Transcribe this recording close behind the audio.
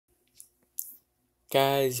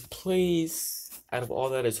Guys, please, out of all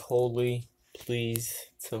that is holy, please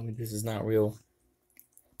tell me this is not real.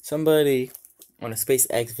 Somebody on a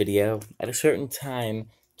SpaceX video, at a certain time,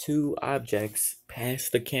 two objects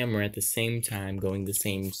passed the camera at the same time, going the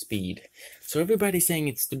same speed. So everybody's saying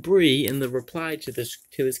it's debris in the reply to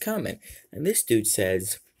this comment. And this dude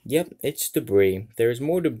says, yep, it's debris. There's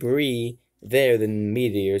more debris there than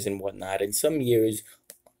meteors and whatnot. In some years,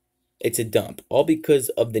 it's a dump, all because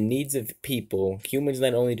of the needs of people. Humans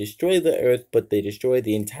not only destroy the Earth, but they destroy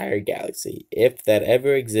the entire galaxy, if that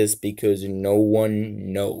ever exists, because no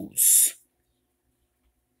one knows.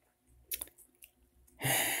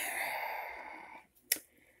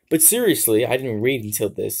 But seriously, I didn't read until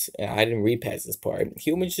this. I didn't read past this part.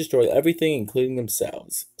 Humans destroy everything, including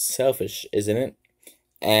themselves. Selfish, isn't it?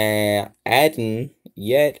 And adding,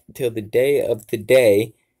 yet till the day of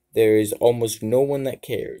today, there is almost no one that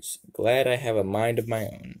cares. Glad I have a mind of my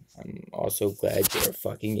own. I'm also glad you're a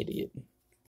fucking idiot.